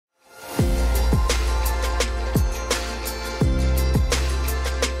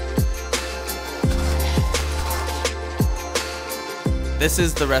This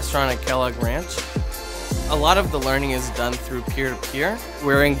is the restaurant at Kellogg Ranch. A lot of the learning is done through peer-to-peer.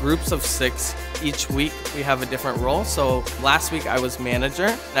 We're in groups of 6. Each week we have a different role. So last week I was manager,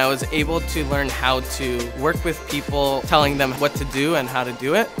 and I was able to learn how to work with people, telling them what to do and how to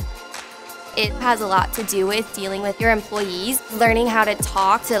do it. It has a lot to do with dealing with your employees, learning how to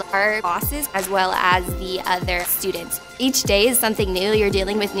talk to our bosses as well as the other students. Each day is something new. You're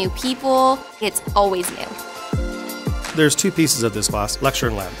dealing with new people. It's always new. There's 2 pieces of this class, lecture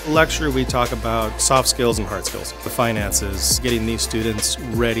and lab. Lecture, we talk about soft skills and hard skills, the finances, getting these students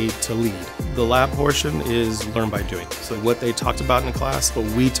ready to lead. The lab portion is learn by doing. So what they talked about in class, what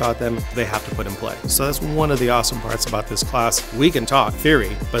we taught them, they have to put in play. So that's one of the awesome parts about this class. We can talk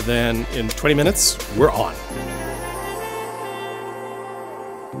theory, but then in 20 minutes, we're on.